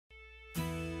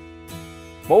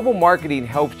Mobile marketing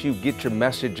helps you get your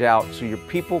message out so your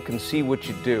people can see what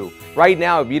you do. Right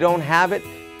now, if you don't have it,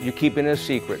 you're keeping it a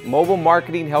secret. Mobile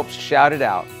marketing helps shout it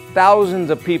out. Thousands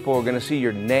of people are going to see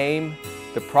your name,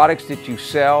 the products that you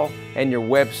sell, and your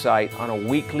website on a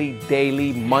weekly,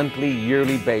 daily, monthly,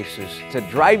 yearly basis. It's a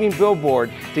driving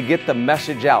billboard to get the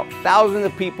message out. Thousands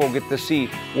of people get to see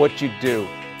what you do.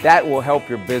 That will help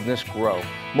your business grow.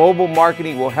 Mobile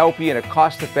marketing will help you in a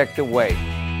cost-effective way.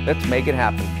 Let's make it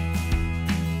happen.